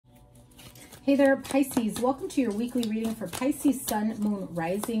Hey there, Pisces. Welcome to your weekly reading for Pisces, Sun, Moon,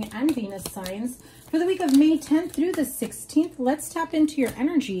 Rising, and Venus signs for the week of May 10th through the 16th. Let's tap into your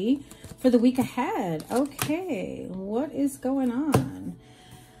energy for the week ahead. Okay, what is going on?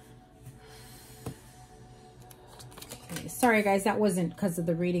 Okay, sorry, guys, that wasn't because of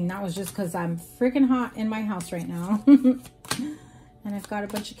the reading. That was just because I'm freaking hot in my house right now. And I've got a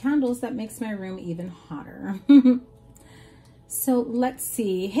bunch of candles that makes my room even hotter. So let's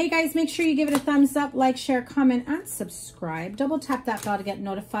see. Hey guys, make sure you give it a thumbs up, like, share, comment, and subscribe. Double tap that bell to get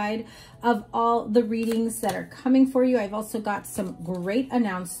notified of all the readings that are coming for you. I've also got some great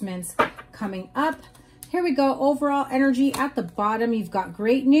announcements coming up. Here we go. Overall energy at the bottom. You've got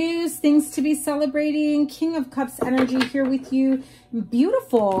great news, things to be celebrating. King of Cups energy here with you.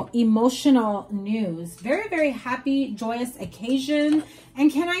 Beautiful emotional news. Very, very happy, joyous occasion.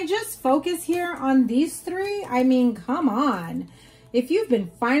 And can I just focus here on these three? I mean, come on. If you've been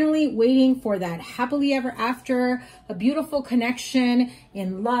finally waiting for that happily ever after, a beautiful connection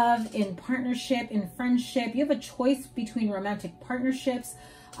in love, in partnership, in friendship, you have a choice between romantic partnerships,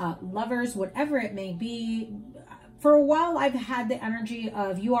 lovers, whatever it may be. For a while, I've had the energy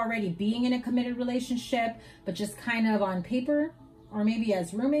of you already being in a committed relationship, but just kind of on paper, or maybe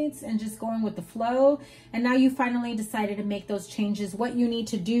as roommates and just going with the flow. And now you finally decided to make those changes, what you need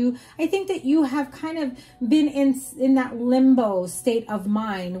to do. I think that you have kind of been in that limbo state of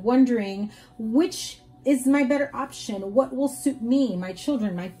mind, wondering which is my better option? What will suit me, my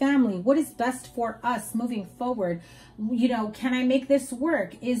children, my family? What is best for us moving forward? You know, can I make this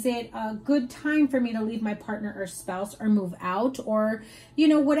work? Is it a good time for me to leave my partner or spouse or move out? Or, you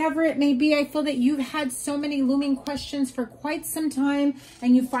know, whatever it may be, I feel that you've had so many looming questions for quite some time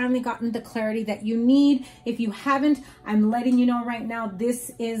and you've finally gotten the clarity that you need. If you haven't, I'm letting you know right now, this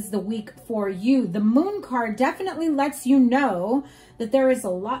is the week for you. The Moon card definitely lets you know that there is a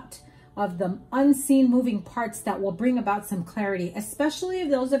lot of the unseen moving parts that will bring about some clarity, especially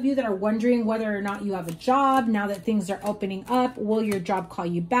those of you that are wondering whether or not you have a job now that things are opening up. Will your job call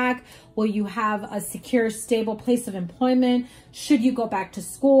you back? Will you have a secure, stable place of employment? Should you go back to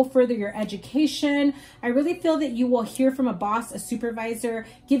school, further your education? I really feel that you will hear from a boss, a supervisor,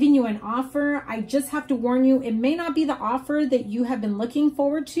 giving you an offer. I just have to warn you, it may not be the offer that you have been looking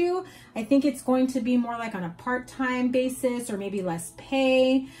forward to. I think it's going to be more like on a part-time basis or maybe less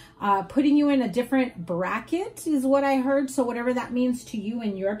pay. Putting you in a different bracket is what I heard. So whatever that means to you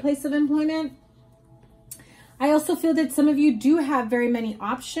in your place of employment. I also feel that some of you do have very many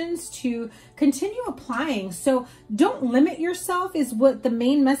options to continue applying. So don't limit yourself is what the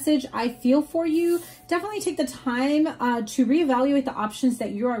main message I feel for you. Definitely take the time to reevaluate the options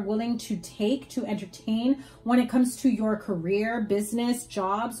that you are willing to take, to entertain when it comes to your career, business,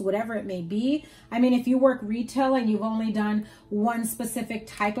 jobs, whatever it may be. I mean, if you work retail and you've only done one specific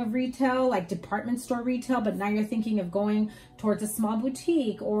type of retail, like department store retail, but now you're thinking of going towards a small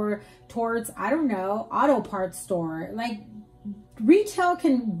boutique or towards, I don't know, auto parts store, like retail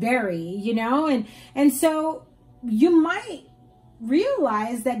can vary, you know? And so you might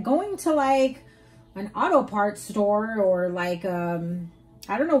realize that going to like an auto parts store or like,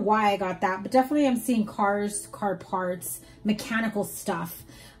 I don't know why I got that, but definitely I'm seeing cars, car parts, mechanical stuff.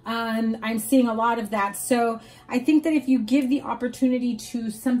 I'm seeing a lot of that. So I think that if you give the opportunity to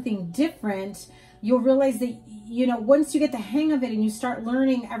something different, you'll realize that, you know, once you get the hang of it and you start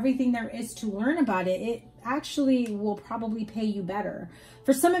learning everything there is to learn about it, it actually will probably pay you better.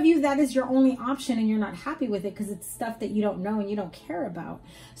 For some of you, that is your only option and you're not happy with it because it's stuff that you don't know and you don't care about.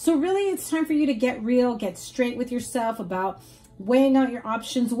 So really, it's time for you to get real, get straight with yourself about weighing out your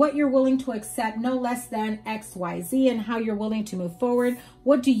options, what you're willing to accept, no less than X, Y, Z, and how you're willing to move forward.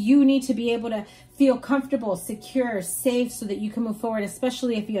 What do you need to be able to feel comfortable, secure, safe so that you can move forward,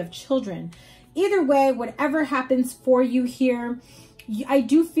 especially if you have children. Either way, whatever happens for you here, I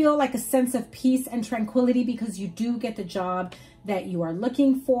do feel like a sense of peace and tranquility because you do get the job that you are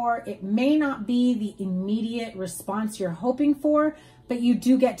looking for. It may not be the immediate response you're hoping for, but you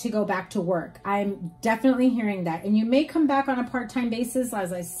do get to go back to work. I'm definitely hearing that. And you may come back on a part-time basis,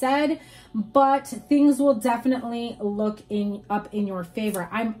 as I said, but things will definitely look up in your favor.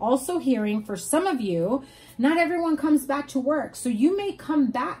 I'm also hearing for some of you, not everyone comes back to work. So you may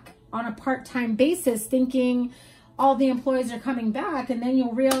come back on a part-time basis thinking all the employees are coming back, and then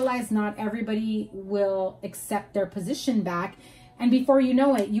you'll realize not everybody will accept their position back. And before you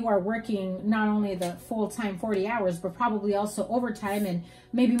know it, you are working not only the full-time 40 hours, but probably also overtime and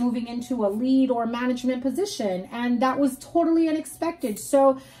maybe moving into a lead or management position. And that was totally unexpected.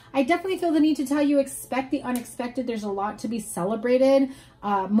 So I definitely feel the need to tell you, expect the unexpected. There's a lot to be celebrated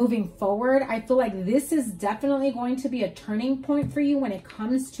moving forward. I feel like this is definitely going to be a turning point for you when it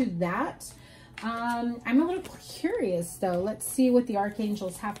comes to that. I'm a little curious though. Let's see what the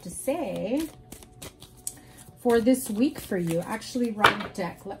archangels have to say for this week for you. Actually, wrong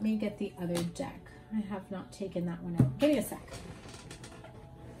deck. Let me get the other deck. I have not taken that one out. Give me a sec.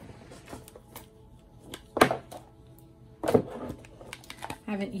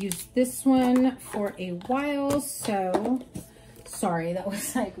 I haven't used this one for a while, so sorry, that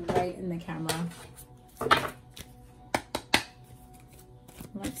was like right in the camera.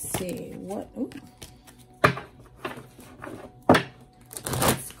 Let's see what. Ooh.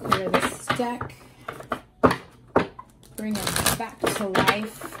 Let's clear this deck. Bring it back to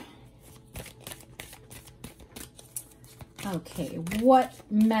life. Okay, what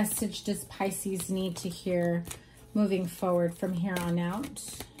message does Pisces need to hear moving forward from here on out?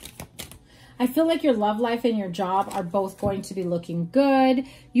 I feel like your love life and your job are both going to be looking good.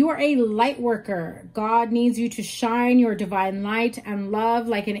 You are a light worker. God needs you to shine your divine light and love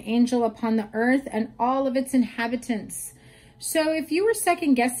like an angel upon the earth and all of its inhabitants. So if you were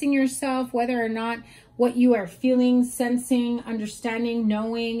second guessing yourself, whether or not what you are feeling, sensing, understanding,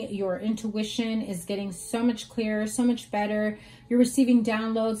 knowing, your intuition is getting so much clearer, so much better. You're receiving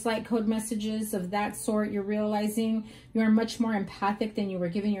downloads, light code messages of that sort. You're realizing you are much more empathic than you were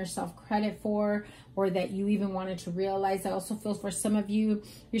giving yourself credit for, or that you even wanted to realize. I also feel for some of you,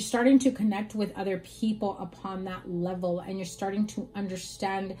 you're starting to connect with other people upon that level, and you're starting to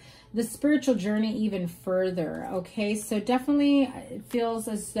understand the spiritual journey even further. Okay, so definitely it feels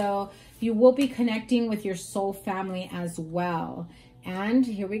as though you will be connecting with your soul family as well. And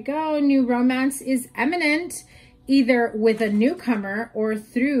here we go. New romance is imminent, either with a newcomer or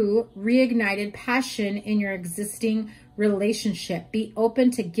through reignited passion in your existing relationship. Be open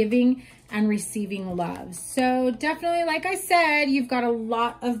to giving and receiving love. So definitely, like I said, you've got a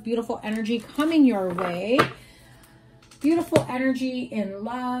lot of beautiful energy coming your way. Beautiful energy in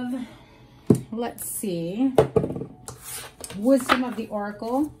love. Let's see. Wisdom of the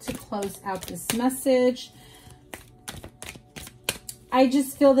Oracle to close out this message. I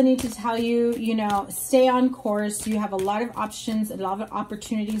just feel the need to tell you, you know, stay on course. You have a lot of options, a lot of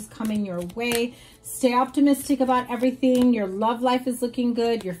opportunities coming your way. Stay optimistic about everything. Your love life is looking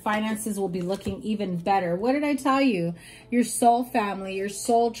good. Your finances will be looking even better. What did I tell you? Your soul family, your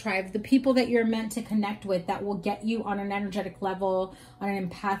soul tribe, the people that you're meant to connect with that will get you on an energetic level, on an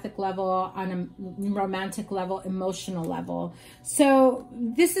empathic level, on a romantic level, emotional level. So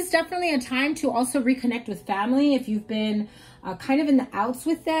this is definitely a time to also reconnect with family. If you've been kind of in the outs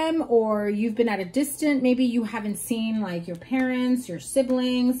with them, or you've been at a distance, maybe you haven't seen like your parents, your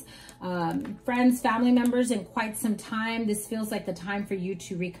siblings, friends, family members in quite some time. This feels like the time for you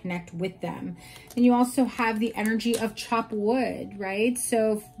to reconnect with them. And you also have the energy of chop wood, right?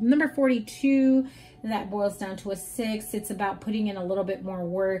 So number 42, that boils down to a 6. It's about putting in a little bit more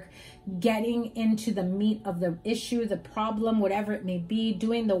work, getting into the meat of the issue, the problem, whatever it may be,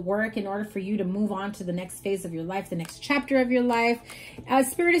 doing the work in order for you to move on to the next phase of your life, the next chapter of your life.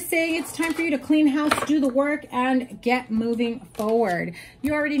 Spirit is saying it's time for you to clean house, do the work, and get moving forward.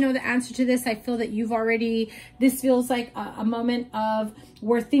 You already know the answer to this. I feel that you've already, this feels like a moment of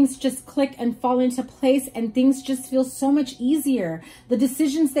where things just click and fall into place, and things just feel so much easier. The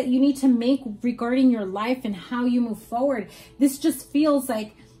decisions that you need to make regarding your life and how you move forward, this just feels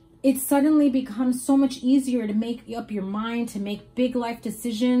like it suddenly becomes so much easier to make up your mind, to make big life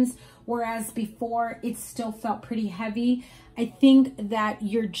decisions, whereas before it still felt pretty heavy. I think that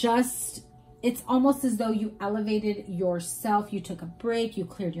you're just, it's almost as though you elevated yourself. You took a break, you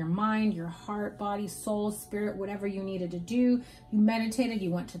cleared your mind, your heart, body, soul, spirit, whatever you needed to do. You meditated,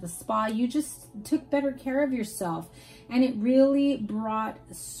 you went to the spa, you just took better care of yourself. And it really brought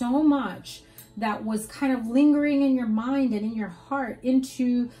so much that was kind of lingering in your mind and in your heart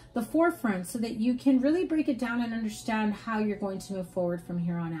into the forefront, so that you can really break it down and understand how you're going to move forward from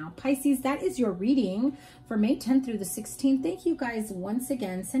here on out. Pisces, that is your reading for May 10th through the 16th. Thank you guys once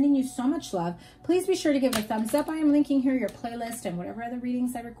again, sending you so much love. Please be sure to give a thumbs up. I am linking here your playlist and whatever other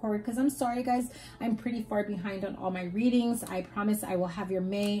readings I record, because I'm sorry guys, I'm pretty far behind on all my readings. I promise I will have your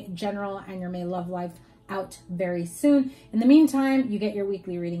May general and your May love life out very soon. In the meantime, you get your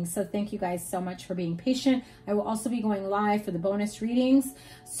weekly readings. So thank you guys so much for being patient. I will also be going live for the bonus readings.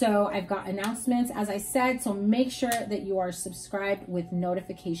 So I've got announcements, as I said, so make sure that you are subscribed with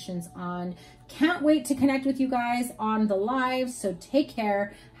notifications on. Can't wait to connect with you guys on the live. So take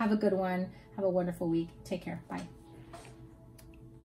care. Have a good one. Have a wonderful week. Take care. Bye.